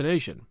their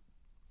destination.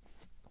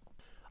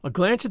 A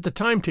glance at the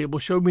timetable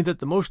showed me that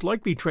the most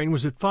likely train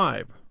was at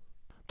 5,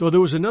 though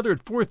there was another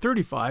at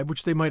 4:35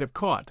 which they might have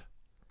caught.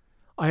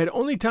 I had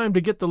only time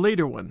to get the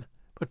later one,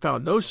 but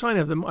found no sign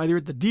of them either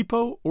at the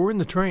depot or in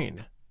the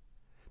train.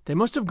 They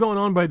must have gone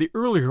on by the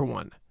earlier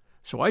one,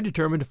 so I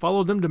determined to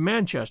follow them to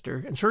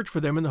Manchester and search for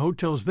them in the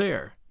hotels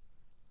there.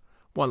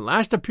 One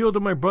last appeal to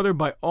my brother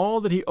by all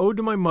that he owed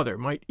to my mother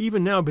might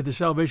even now be the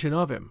salvation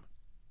of him.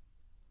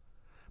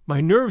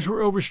 My nerves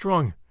were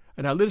overstrung,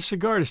 and I lit a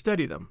cigar to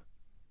steady them.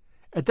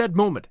 At that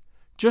moment,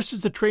 just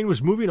as the train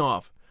was moving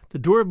off, the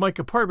door of my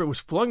compartment was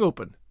flung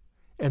open,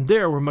 and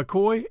there were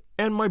McCoy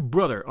and my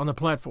brother on the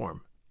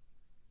platform.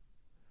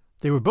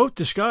 They were both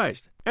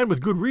disguised, and with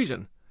good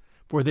reason,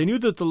 for they knew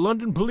that the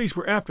London police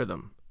were after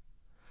them.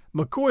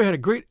 McCoy had a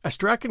great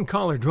Astrakhan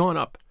collar drawn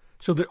up,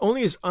 so that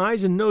only his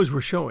eyes and nose were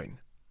showing.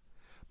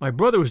 My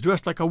brother was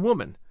dressed like a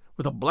woman,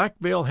 with a black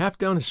veil half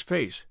down his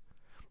face,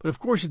 but of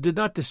course it did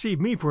not deceive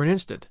me for an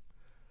instant,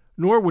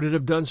 nor would it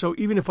have done so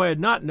even if I had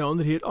not known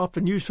that he had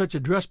often used such a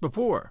dress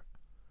before.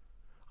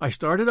 I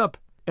started up,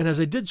 and as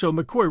I did so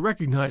McCoy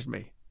recognized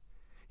me.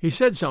 He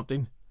said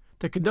something,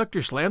 the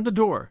conductor slammed the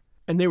door,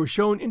 and they were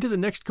shown into the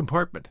next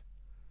compartment.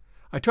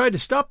 I tried to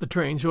stop the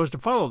train so as to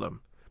follow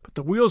them, but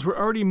the wheels were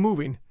already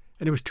moving,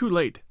 and it was too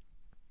late.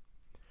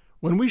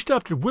 When we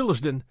stopped at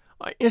Willesden,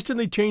 I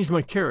instantly changed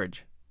my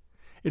carriage.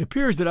 It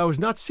appears that I was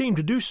not seen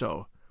to do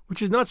so,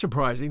 which is not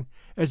surprising,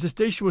 as the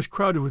station was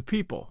crowded with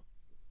people.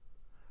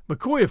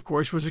 McCoy, of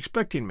course, was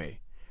expecting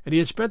me, and he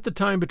had spent the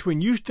time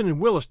between Euston and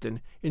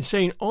Willesden in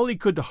saying all he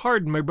could to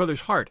harden my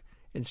brother's heart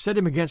and set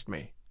him against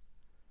me.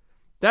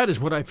 That is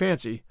what I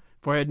fancy,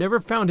 for I had never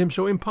found him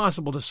so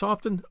impossible to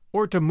soften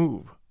or to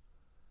move.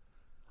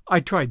 I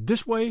tried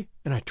this way,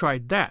 and I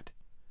tried that.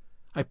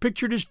 I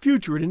pictured his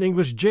future in an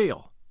English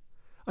jail.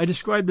 I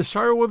described the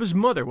sorrow of his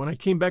mother when I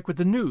came back with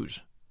the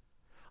news.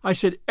 I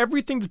said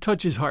everything to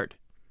touch his heart,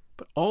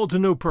 but all to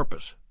no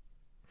purpose.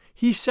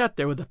 He sat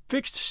there with a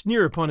fixed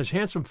sneer upon his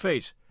handsome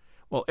face,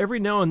 while every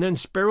now and then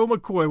Sparrow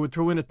McCoy would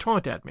throw in a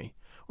taunt at me,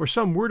 or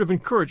some word of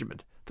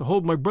encouragement to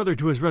hold my brother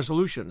to his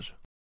resolutions.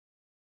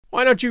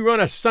 "Why don't you run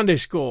a Sunday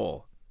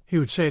school?" he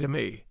would say to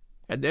me,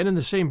 and then in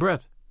the same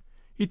breath,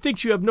 "He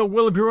thinks you have no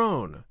will of your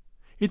own.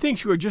 He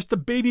thinks you are just a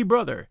baby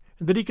brother,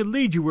 and that he can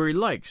lead you where he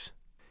likes.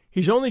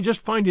 He's only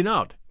just finding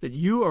out that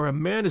you are a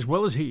man as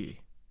well as he."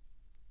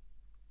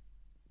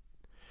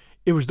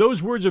 It was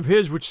those words of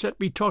his which set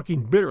me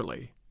talking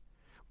bitterly.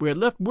 We had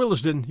left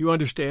Willesden, you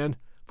understand,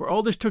 for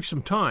all this took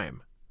some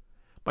time.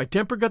 My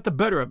temper got the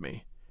better of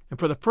me, and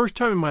for the first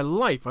time in my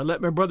life I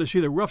let my brother see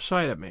the rough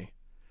side of me.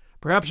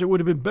 Perhaps it would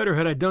have been better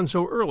had I done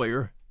so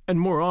earlier, and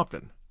more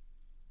often.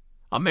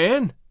 "A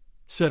man?"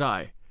 said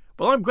I.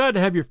 "Well, I'm glad to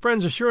have your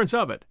friend's assurance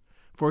of it,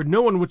 for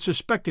no one would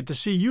suspect it to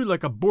see you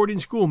like a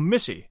boarding-school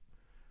missy.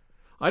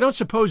 I don't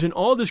suppose in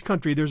all this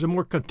country there's a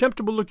more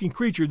contemptible-looking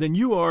creature than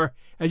you are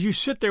as you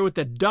sit there with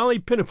that dolly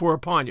pinafore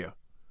upon you.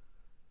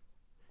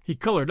 He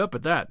colored up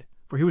at that,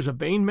 for he was a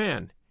vain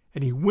man,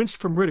 and he winced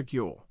from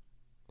ridicule.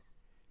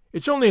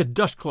 "It's only a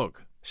dust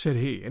cloak," said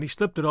he, and he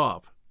slipped it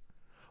off.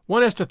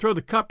 "One has to throw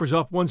the coppers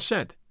off one's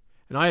scent,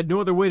 and I had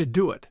no other way to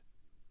do it."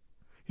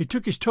 He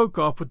took his toque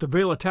off with the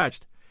veil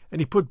attached, and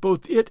he put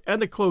both it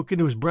and the cloak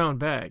into his brown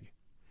bag.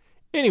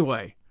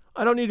 "Anyway,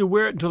 I don't need to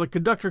wear it until the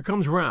conductor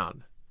comes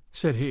round,"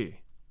 said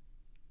he.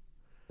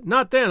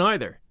 "Not then,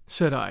 either,"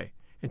 said I,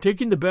 and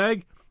taking the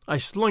bag, I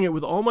slung it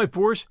with all my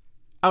force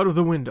out of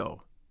the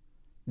window.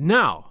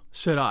 "Now,"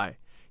 said I,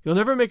 "you'll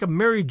never make a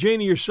Mary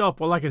Jane of yourself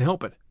while I can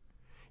help it.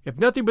 If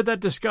nothing but that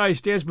disguise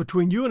stands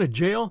between you and a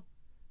jail,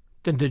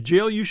 then to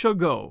jail you shall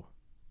go."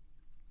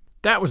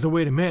 That was the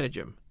way to manage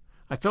him.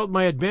 I felt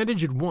my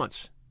advantage at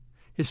once.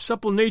 His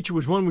supple nature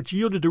was one which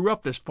yielded to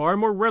roughness far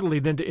more readily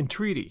than to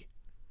entreaty.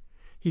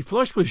 He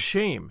flushed with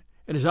shame,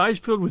 and his eyes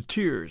filled with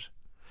tears,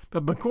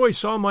 but McCoy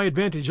saw my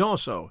advantage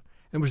also,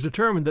 and was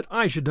determined that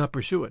I should not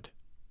pursue it.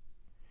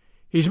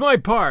 "He's my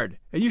pard,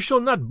 and you shall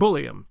not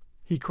bully him,"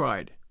 he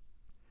cried.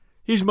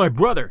 "He's my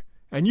brother,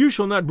 and you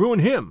shall not ruin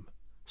him,"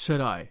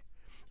 said I.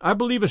 "I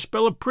believe a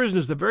spell of prison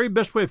is the very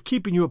best way of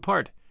keeping you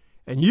apart,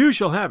 and you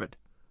shall have it,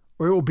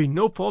 or it will be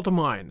no fault of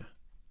mine."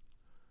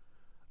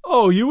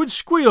 "Oh, you would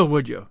squeal,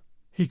 would you?"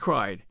 he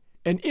cried,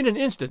 and in an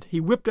instant he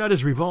whipped out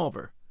his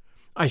revolver.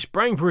 I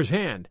sprang for his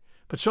hand,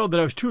 but saw that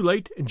I was too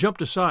late and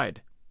jumped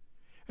aside.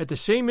 At the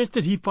same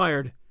instant he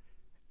fired,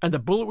 and the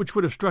bullet which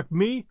would have struck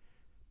me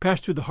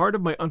passed through the heart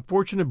of my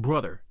unfortunate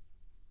brother.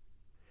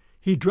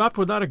 He dropped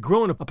without a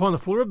groan upon the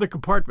floor of the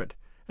compartment,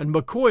 and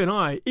McCoy and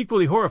I,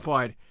 equally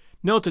horrified,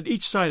 knelt at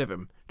each side of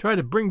him, trying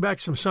to bring back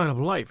some sign of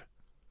life.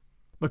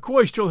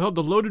 McCoy still held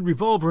the loaded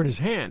revolver in his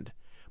hand,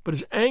 but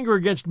his anger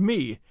against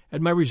me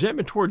and my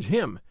resentment towards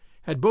him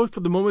had both for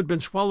the moment been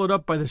swallowed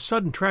up by the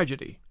sudden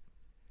tragedy.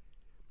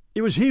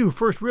 It was he who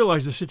first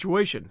realized the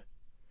situation.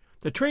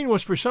 The train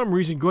was for some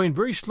reason going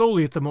very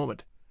slowly at the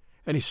moment,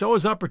 and he saw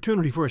his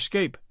opportunity for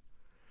escape.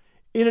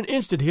 In an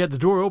instant he had the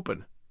door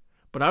open,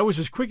 but I was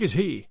as quick as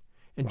he,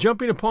 and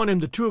jumping upon him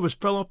the two of us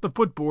fell off the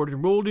footboard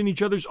and rolled in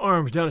each other's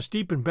arms down a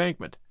steep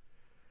embankment.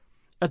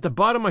 At the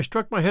bottom I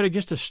struck my head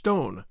against a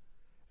stone,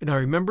 and I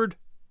remembered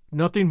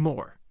nothing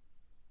more.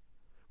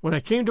 When I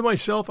came to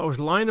myself I was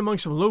lying among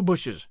some low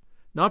bushes,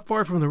 not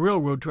far from the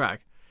railroad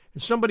track,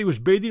 and somebody was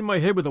bathing my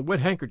head with a wet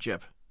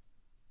handkerchief.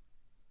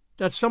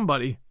 That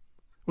somebody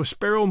was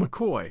Sparrow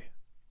McCoy.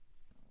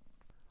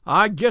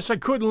 "I guess I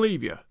couldn't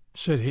leave you,"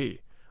 said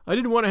he. "I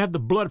didn't want to have the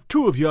blood of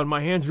two of you on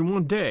my hands in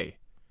one day.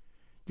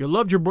 You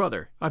loved your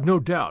brother, I've no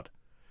doubt,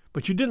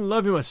 but you didn't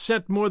love him a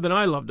cent more than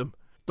I loved him,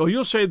 though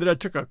you'll say that I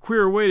took a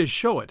queer way to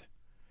show it.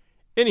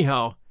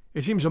 Anyhow,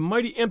 it seems a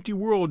mighty empty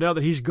world now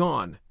that he's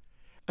gone,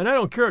 and I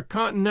don't care a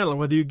continental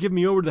whether you give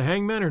me over to the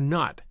hangman or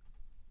not."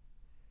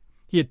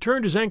 He had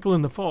turned his ankle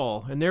in the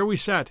fall, and there we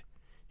sat,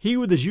 he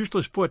with his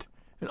useless foot,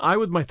 and I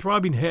with my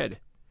throbbing head,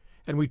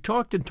 and we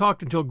talked and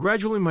talked until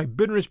gradually my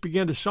bitterness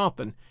began to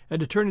soften and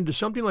to turn into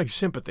something like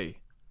sympathy.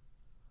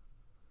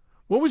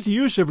 What was the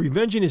use of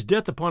revenging his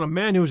death upon a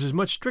man who was as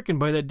much stricken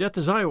by that death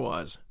as I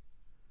was?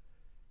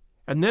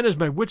 And then, as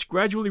my wits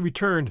gradually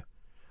returned,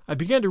 I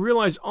began to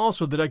realize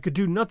also that I could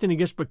do nothing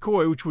against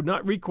McCoy which would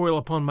not recoil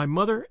upon my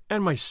mother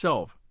and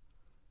myself.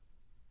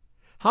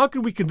 How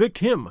could we convict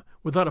him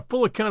without a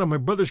full account of my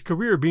brother's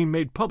career being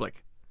made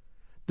public,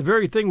 the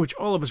very thing which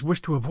all of us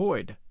wished to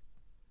avoid?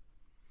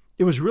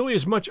 It was really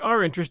as much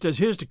our interest as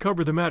his to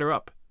cover the matter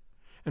up,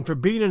 and for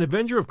being an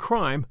avenger of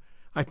crime,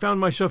 I found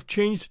myself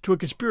changed to a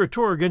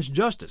conspirator against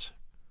justice.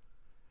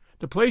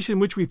 The place in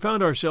which we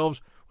found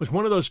ourselves was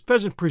one of those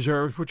pheasant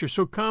preserves which are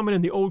so common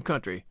in the old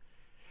country,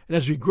 and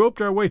as we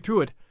groped our way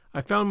through it,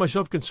 I found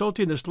myself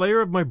consulting the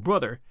slayer of my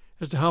brother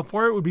as to how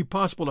far it would be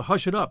possible to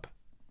hush it up.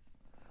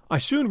 I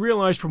soon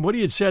realized from what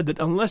he had said that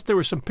unless there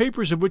were some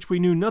papers of which we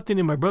knew nothing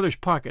in my brother's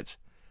pockets,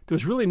 there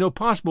was really no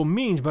possible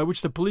means by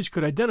which the police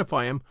could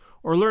identify him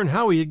or learn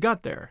how he had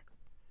got there.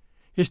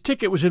 His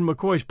ticket was in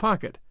McCoy's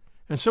pocket,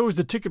 and so was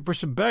the ticket for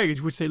some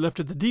baggage which they left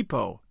at the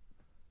depot.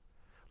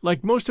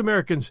 Like most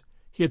Americans,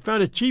 he had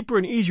found it cheaper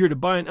and easier to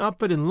buy an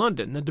outfit in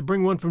London than to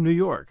bring one from New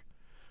York,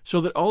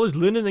 so that all his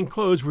linen and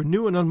clothes were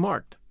new and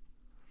unmarked.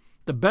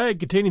 The bag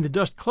containing the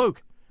dust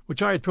cloak,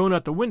 which I had thrown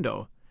out the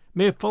window,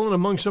 may have fallen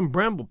among some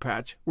bramble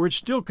patch where it's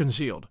still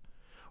concealed,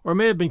 or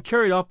may have been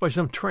carried off by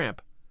some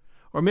tramp,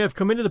 or may have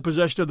come into the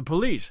possession of the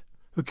police,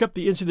 who kept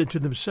the incident to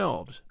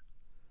themselves.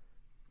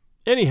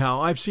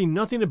 Anyhow, I've seen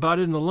nothing about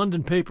it in the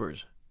London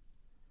papers.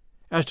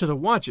 As to the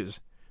watches,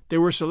 they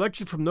were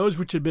selected from those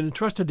which had been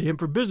entrusted to him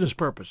for business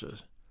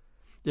purposes.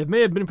 It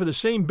may have been for the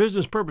same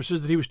business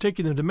purposes that he was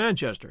taking them to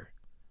Manchester.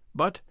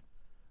 But,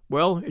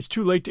 well, it's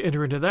too late to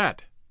enter into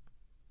that.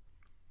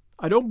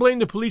 I don't blame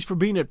the police for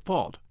being at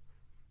fault.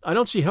 I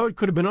don't see how it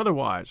could have been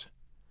otherwise.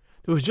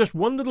 There was just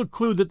one little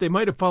clue that they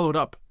might have followed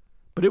up,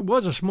 but it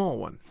was a small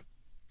one.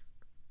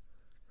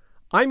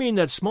 I mean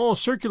that small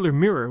circular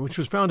mirror which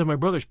was found in my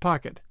brother's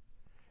pocket.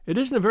 It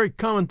isn't a very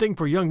common thing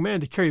for a young man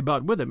to carry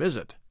about with him, is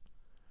it?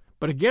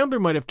 But a gambler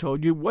might have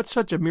told you what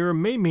such a mirror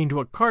may mean to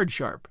a card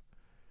sharp.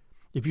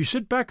 If you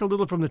sit back a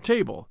little from the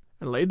table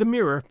and lay the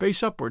mirror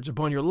face upwards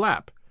upon your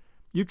lap,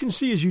 you can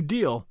see as you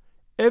deal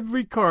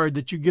every card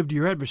that you give to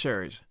your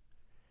adversaries.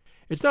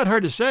 It's not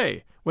hard to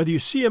say whether you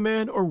see a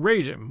man or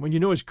raise him when you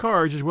know his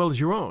cards as well as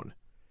your own.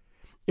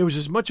 It was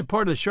as much a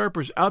part of the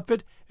sharper's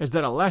outfit as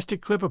that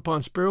elastic clip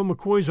upon Sparrow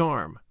McCoy's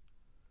arm.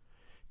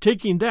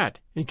 Taking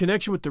that in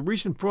connection with the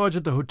recent frauds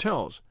at the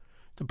hotels,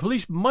 the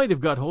police might have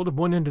got hold of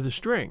one end of the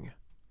string.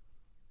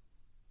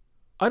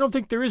 I don't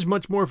think there is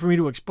much more for me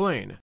to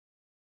explain.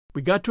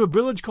 We got to a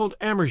village called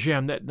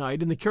Amersham that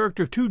night in the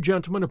character of two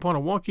gentlemen upon a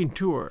walking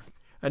tour,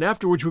 and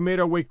afterwards we made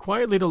our way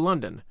quietly to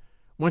London,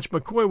 whence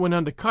McCoy went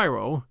on to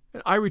Cairo,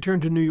 and I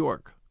returned to New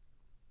York.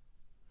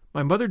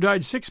 My mother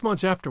died 6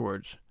 months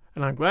afterwards,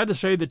 and I'm glad to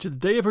say that to the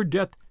day of her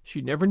death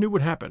she never knew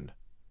what happened.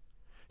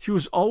 She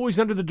was always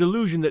under the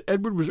delusion that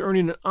Edward was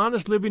earning an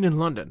honest living in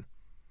London,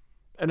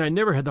 and I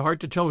never had the heart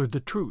to tell her the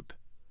truth.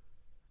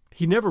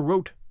 He never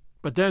wrote,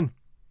 but then,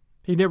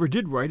 he never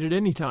did write at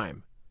any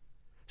time,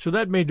 so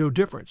that made no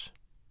difference.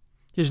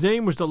 His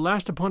name was the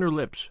last upon her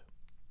lips.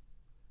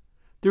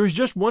 There is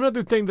just one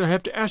other thing that I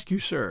have to ask you,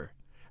 sir,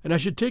 and I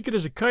should take it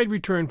as a kind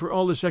return for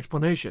all this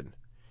explanation,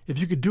 if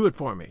you could do it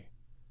for me.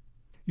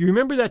 You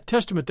remember that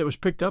Testament that was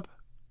picked up?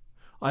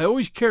 I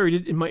always carried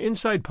it in my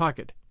inside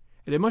pocket,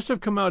 and it must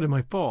have come out in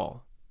my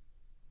fall.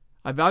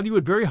 I value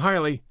it very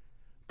highly,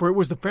 for it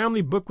was the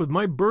family book with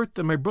my birth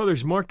and my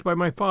brother's marked by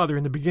my father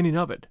in the beginning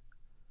of it.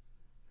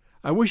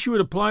 I wish you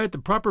would apply at the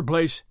proper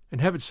place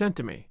and have it sent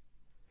to me.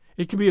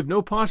 It can be of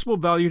no possible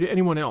value to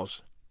anyone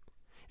else.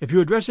 If you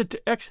address it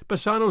to X.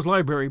 Bassano's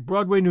Library,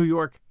 Broadway, New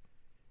York,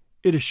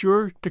 it is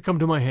sure to come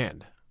to my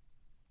hand.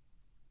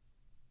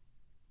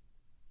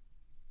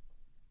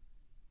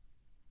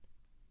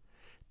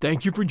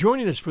 Thank you for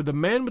joining us for The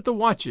Man with the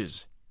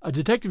Watches, a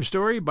detective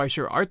story by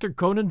Sir Arthur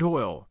Conan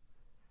Doyle.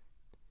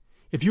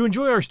 If you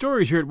enjoy our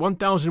stories here at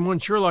 1001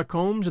 Sherlock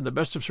Holmes and the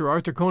Best of Sir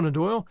Arthur Conan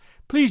Doyle,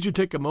 please do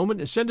take a moment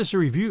and send us a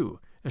review,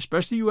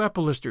 especially you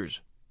Apple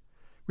listeners.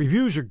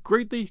 Reviews are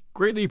greatly,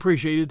 greatly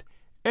appreciated,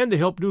 and they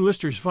help new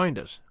listeners find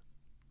us.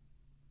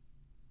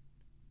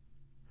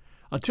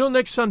 Until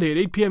next Sunday at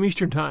 8 p.m.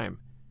 Eastern Time,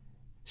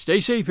 stay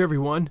safe,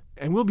 everyone,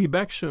 and we'll be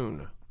back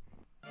soon.